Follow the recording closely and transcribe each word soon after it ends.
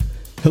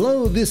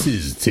Hello, this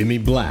is Timmy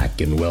Black,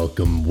 and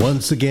welcome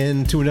once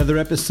again to another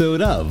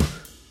episode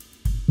of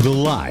The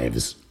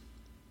Lives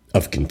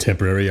of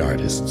Contemporary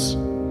Artists.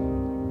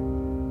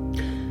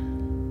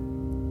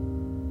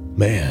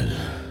 Man,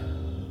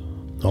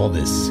 all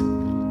this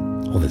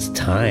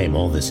time,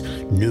 all this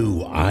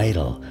new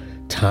idle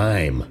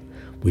time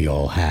we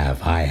all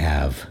have, I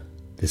have,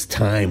 this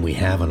time we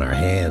have on our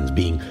hands,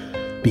 being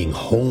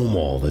home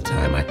all the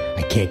time.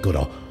 I can't go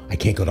to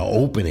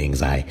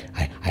openings. I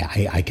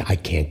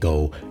can't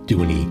go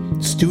do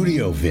any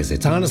studio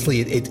visits.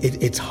 Honestly,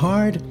 it's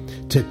hard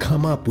to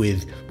come up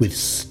with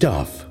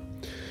stuff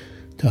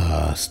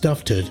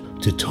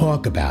to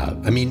talk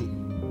about. I mean,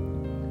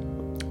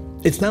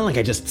 it's not like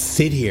I just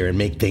sit here and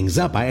make things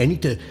up. I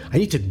need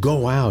to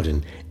go out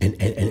and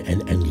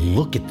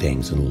look at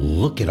things and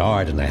look at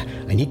art, and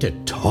I need to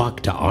talk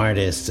to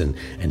artists and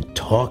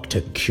talk to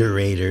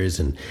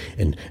curators and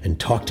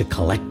talk to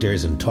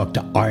collectors and talk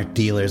to art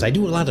dealers. I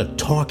do a lot of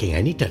talking.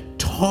 I need to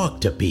talk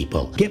to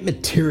people, get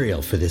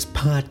material for this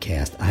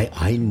podcast.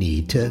 I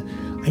need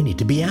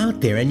to be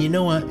out there, and you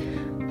know what?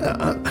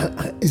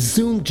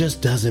 Zoom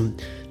just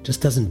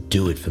doesn't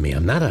do it for me.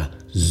 I'm not a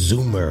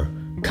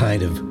Zoomer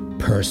kind of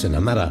person.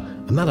 I'm not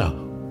a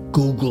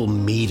Google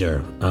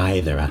Meter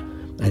either.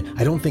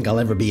 I don't think I'll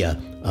ever be a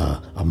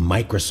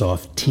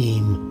Microsoft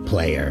team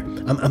player.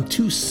 I'm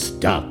too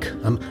stuck.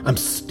 I'm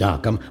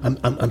stuck.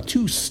 I'm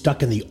too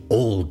stuck in the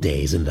old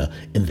days, in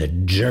the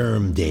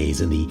germ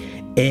days, in the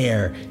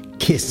air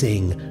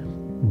kissing,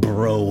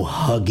 bro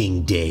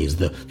hugging days,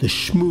 the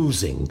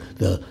schmoozing,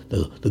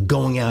 the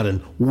going out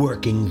and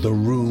working the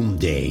room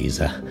days.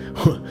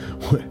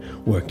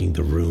 Working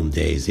the room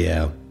days,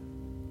 yeah.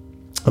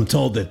 I'm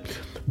told that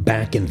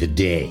back in the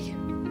day,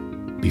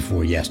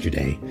 before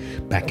yesterday,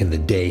 back in the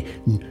day,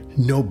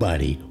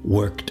 nobody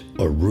worked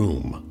a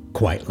room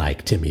quite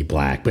like Timmy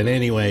Black. But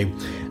anyway,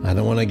 I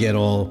don't want to get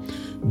all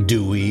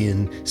dewy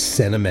and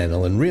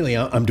sentimental. And really,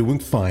 I'm doing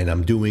fine.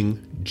 I'm doing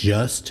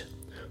just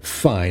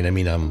fine. I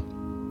mean,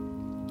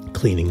 I'm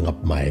cleaning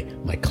up my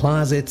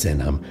closets,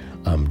 and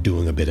I'm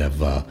doing a bit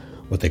of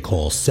what they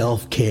call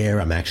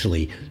self-care. I'm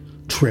actually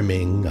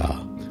trimming,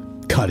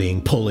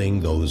 cutting,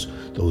 pulling those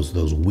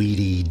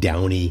weedy,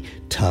 downy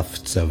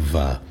tufts of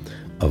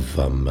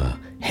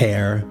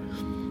hair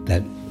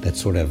that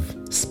sort of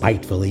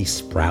spitefully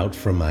sprout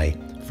from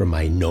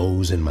my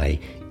nose and my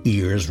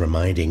ears,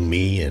 reminding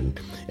me and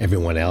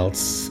everyone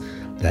else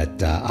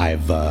that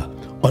I've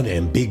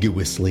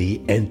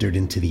unambiguously entered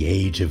into the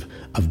age of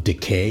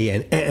decay,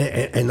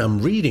 and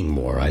I'm reading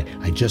more.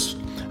 I just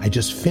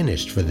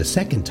finished for the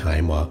second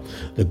time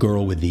The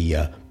Girl with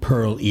the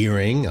Pearl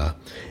Earring,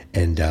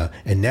 and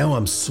now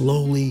I'm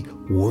slowly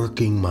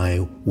working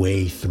my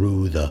way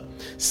through the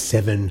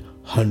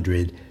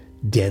 700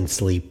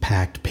 densely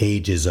packed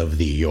pages of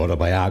the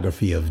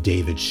autobiography of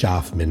David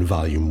Schaffman,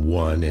 Volume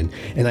 1,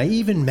 and I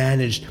even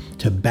managed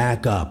to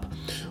back up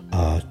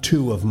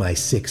 2 of my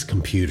 6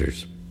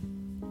 computers.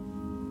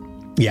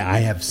 Yeah, I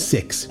have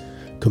 6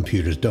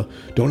 computers.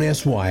 Don't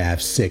ask why I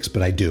have 6,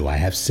 but I do. I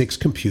have 6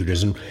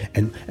 computers,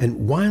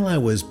 and while I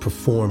was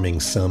performing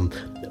some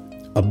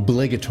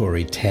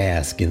obligatory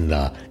task in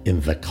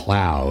the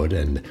cloud,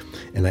 and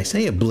I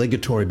say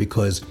obligatory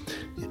because,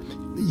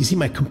 you see,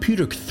 my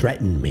computer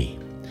threatened me.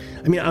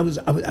 I mean, I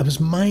was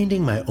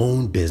minding my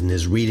own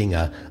business, reading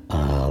a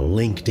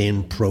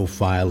LinkedIn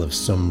profile of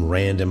some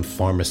random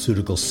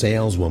pharmaceutical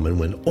saleswoman,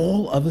 when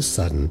all of a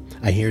sudden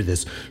I hear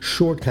this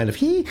short kind of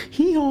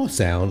hee-haw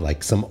sound,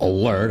 like some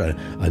alert,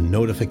 a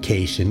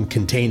notification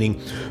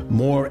containing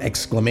more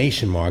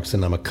exclamation marks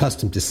than I'm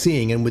accustomed to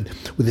seeing, and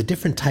with a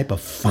different type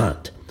of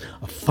font.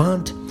 A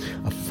font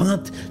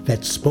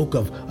that spoke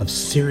of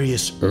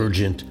serious,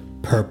 urgent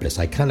purpose.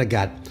 I kind of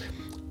got,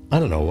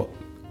 I don't know,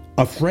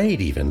 afraid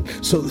even.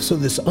 So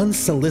this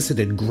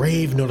unsolicited,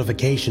 grave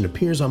notification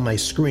appears on my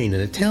screen,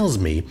 and it tells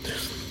me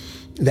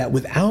that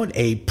without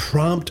a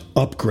prompt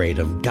upgrade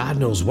of God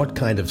knows what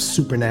kind of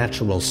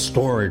supernatural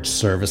storage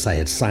service I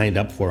had signed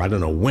up for, I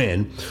don't know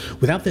when,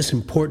 without this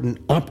important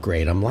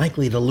upgrade, I'm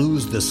likely to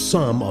lose the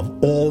sum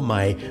of all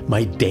my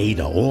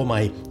data, all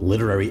my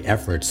literary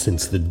efforts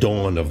since the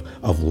dawn of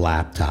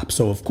laptops.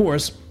 So, of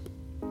course,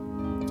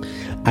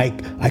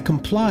 I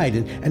complied,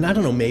 and I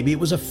don't know, maybe it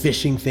was a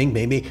phishing thing,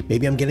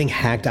 maybe I'm getting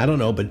hacked, I don't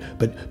know,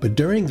 but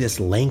during this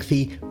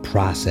lengthy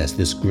process,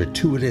 this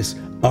gratuitous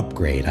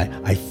upgrade,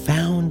 I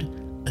found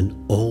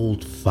an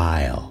old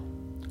file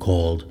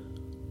called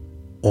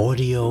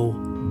Audio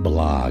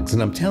Blogs,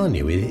 and I'm telling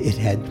you, it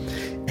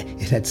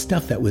had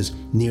stuff that was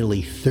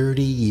nearly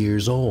 30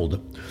 years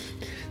old.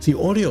 See,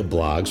 Audio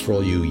Blogs, for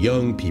all you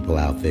young people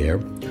out there,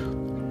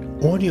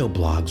 Audio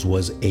Blogs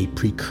was a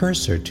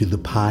precursor to the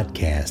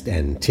podcast,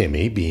 and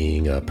Timmy,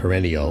 being a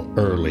perennial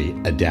early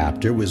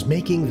adapter, was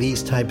making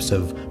these types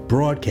of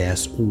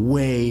broadcasts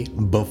way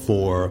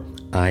before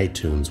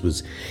iTunes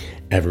was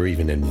ever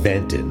even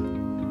invented.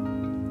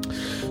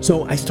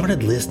 So I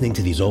started listening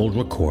to these old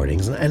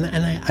recordings, and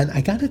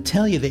I got to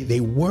tell you, they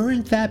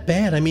weren't that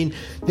bad. I mean,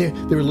 they're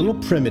a little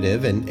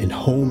primitive and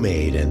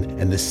homemade,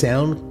 and the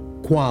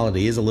sound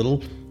quality is a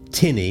little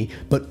tinny,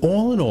 but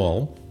all in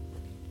all,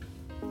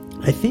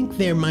 I think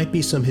there might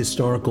be some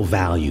historical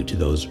value to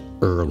those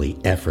early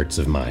efforts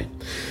of mine.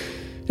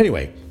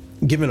 Anyway,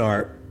 given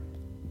our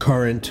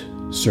current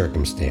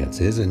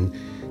circumstances and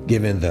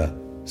given the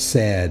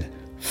sad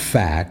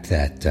fact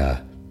that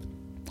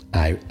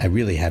I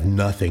really have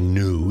nothing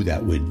new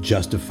that would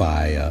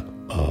justify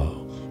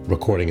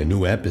recording a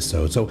new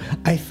episode, so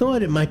I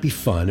thought it might be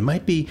fun. It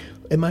might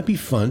be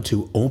fun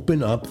to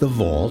open up the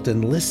vault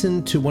and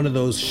listen to one of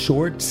those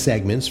short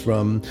segments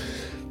from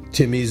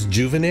Timmy's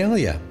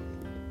Juvenilia.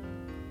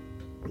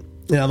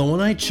 Now, the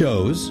one I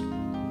chose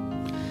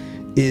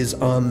is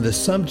on the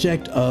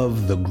subject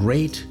of the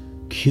great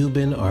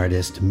Cuban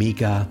artist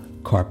Mica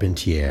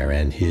Carpentier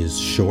and his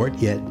short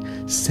yet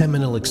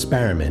seminal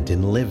experiment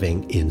in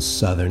living in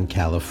Southern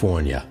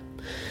California.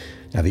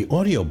 Now, the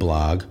audio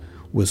blog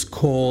was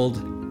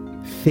called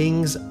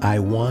Things I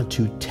Want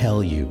to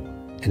Tell You,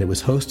 and it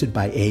was hosted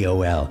by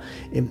AOL.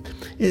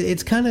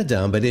 It's kind of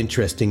dumb, but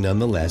interesting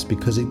nonetheless,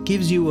 because it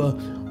gives you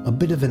a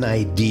bit of an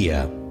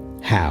idea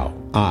how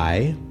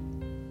I,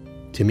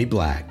 Timmy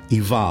Black,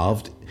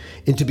 evolved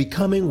into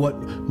becoming what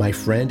my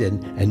friend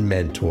and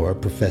mentor,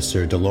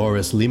 Professor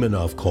Dolores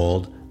Limonov,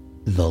 called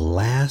the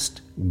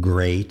last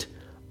great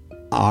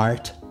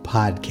art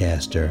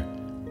podcaster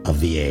of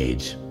the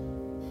age.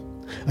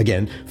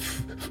 Again,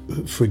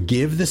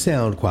 forgive the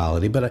sound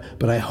quality, but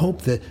I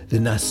hope that the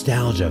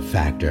nostalgia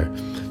factor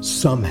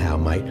somehow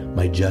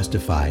might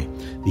justify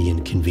the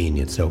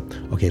inconvenience. So,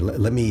 okay,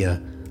 let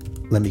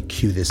me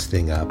cue this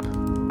thing up.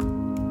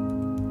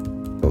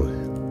 Oh,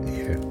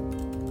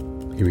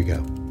 here we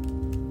go.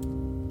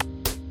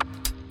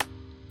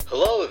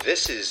 Hello,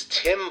 this is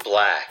Tim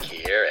Black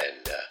here,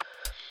 and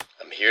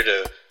I'm here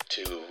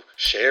to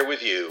share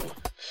with you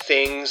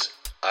things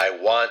I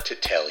want to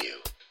tell you.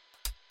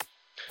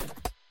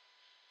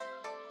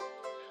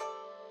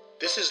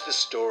 This is the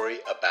story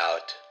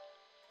about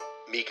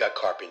Mica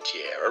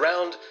Carpentier.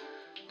 Around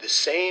the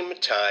same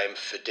time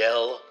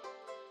Fidel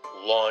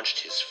launched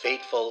his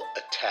fateful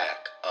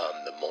attack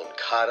on the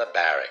Moncada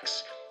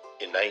barracks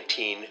in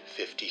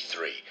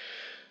 1953,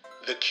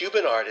 the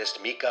Cuban artist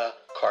Mica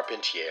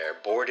Carpentier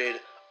boarded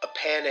a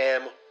Pan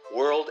Am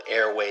World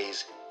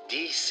Airways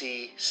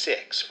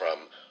DC-6 from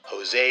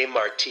Jose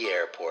Marti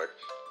Airport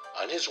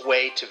on his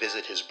way to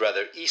visit his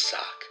brother Isaac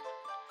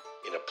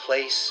in a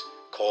place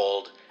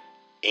called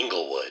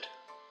Inglewood.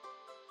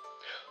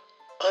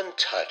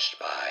 Untouched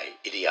by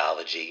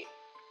ideology,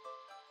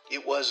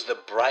 it was the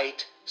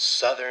bright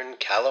Southern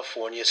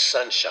California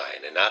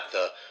sunshine and not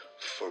the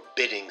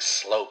forbidding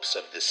slopes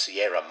of the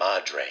Sierra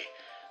Madre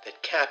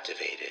that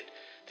captivated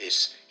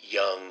this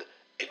young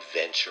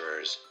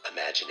adventurer's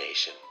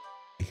imagination.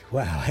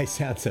 Wow, I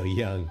sound so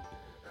young.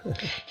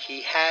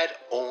 He had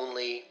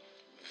only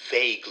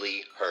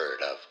vaguely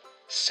heard of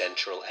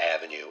Central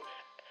Avenue,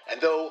 and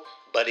though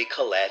Buddy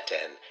Collette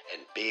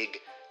and Big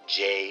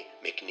J.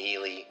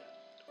 McNeely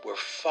were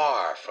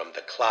far from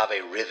the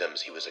clave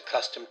rhythms he was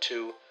accustomed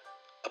to,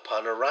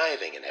 upon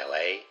arriving in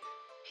L.A.,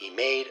 he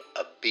made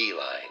a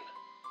beeline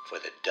for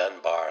the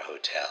Dunbar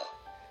Hotel.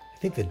 I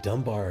think the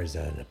Dunbar is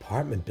an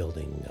apartment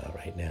building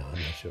right now.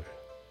 I'm not sure.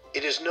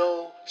 It is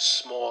no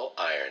small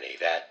irony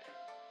that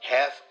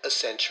half a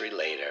century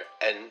later,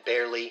 and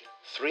barely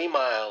 3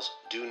 miles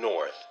due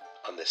north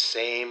on the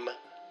same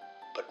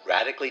but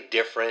radically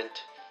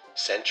different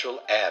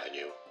Central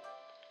Avenue,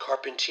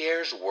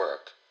 Carpentier's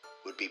work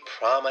would be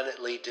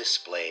prominently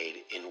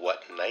displayed in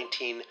what in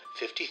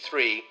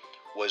 1953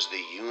 was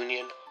the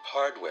Union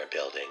Hardware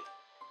Building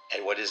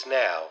and what is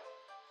now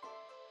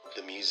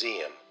the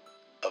Museum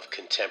of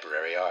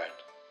Contemporary Art.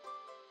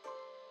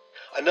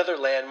 Another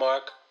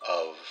landmark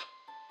of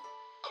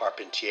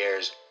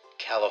Carpentier's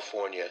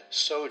California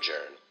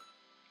sojourn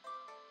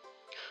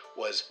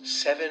was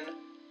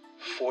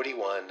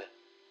 741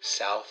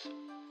 South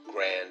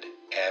Grand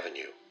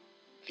Avenue,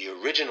 the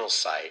original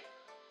site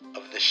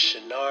of the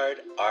Chenard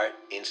Art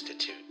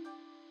Institute.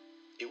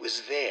 It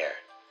was there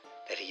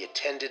that he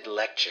attended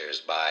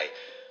lectures by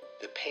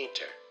the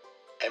painter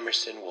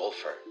Emerson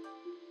Wolfer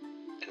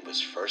and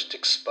was first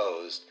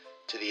exposed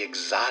to the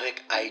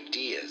exotic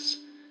ideas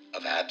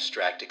of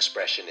abstract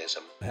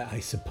expressionism. I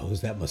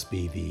suppose that must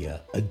be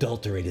the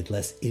adulterated,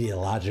 less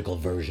ideological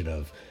version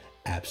of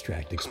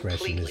abstract expressionism.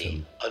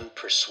 Completely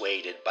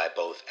unpersuaded by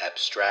both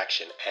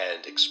abstraction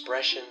and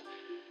expression,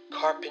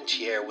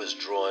 Carpentier was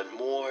drawn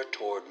more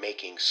toward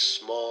making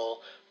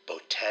small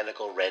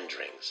botanical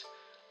renderings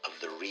of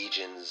the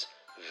region's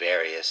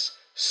various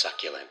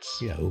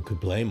succulents. Yeah, who could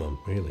blame him,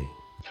 really?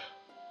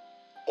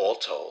 All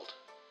told,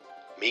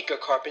 Mica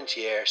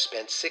Carpentier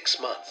spent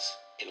 6 months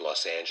in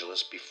Los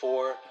Angeles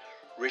before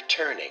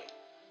returning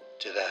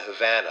to the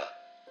Havana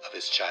of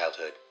his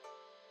childhood.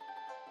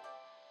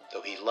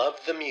 Though he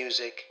loved the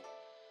music,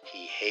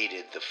 he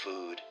hated the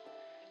food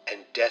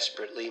and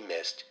desperately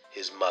missed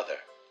his mother,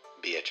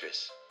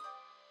 Beatrice.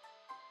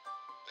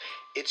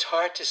 It's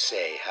hard to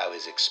say how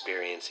his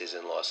experiences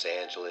in Los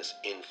Angeles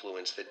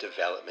influenced the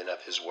development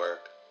of his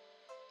work.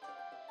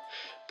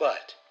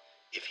 But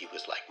if he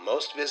was like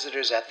most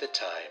visitors at the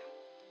time,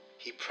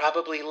 he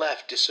probably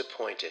left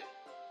disappointed,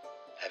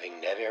 having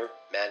never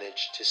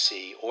managed to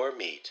see or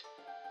meet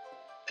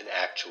an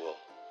actual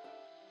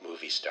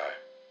movie star.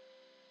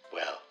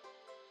 Well,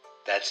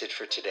 that's it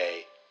for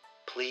today.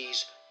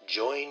 Please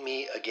join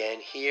me again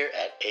here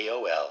at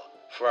AOL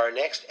for our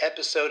next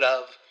episode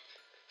of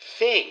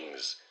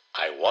Things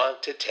I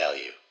Want to Tell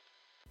You.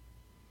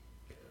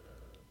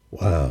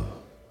 Wow.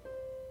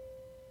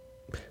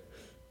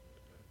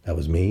 That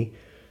was me.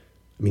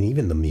 I mean,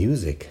 even the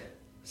music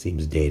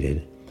seems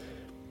dated.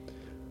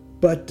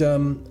 But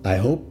I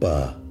hope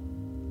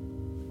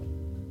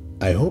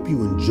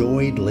you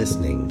enjoyed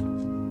listening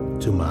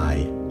to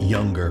my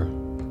younger,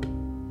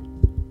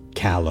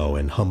 callow,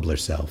 and humbler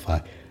self.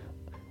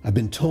 I've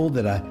been told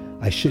that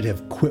I should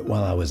have quit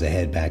while I was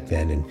ahead back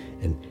then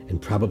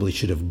and probably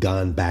should have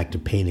gone back to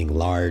painting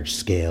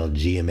large-scale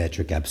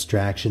geometric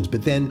abstractions.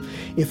 But then,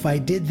 if I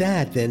did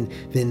that, then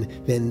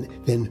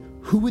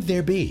who would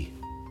there be?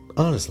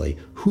 Honestly,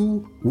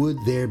 who would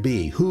there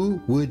be?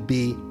 Who would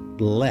be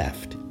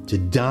left to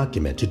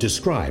document, to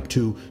describe,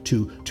 to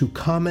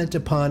comment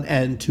upon,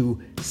 and to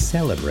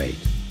celebrate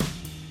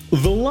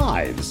the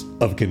lives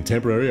of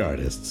contemporary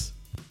artists?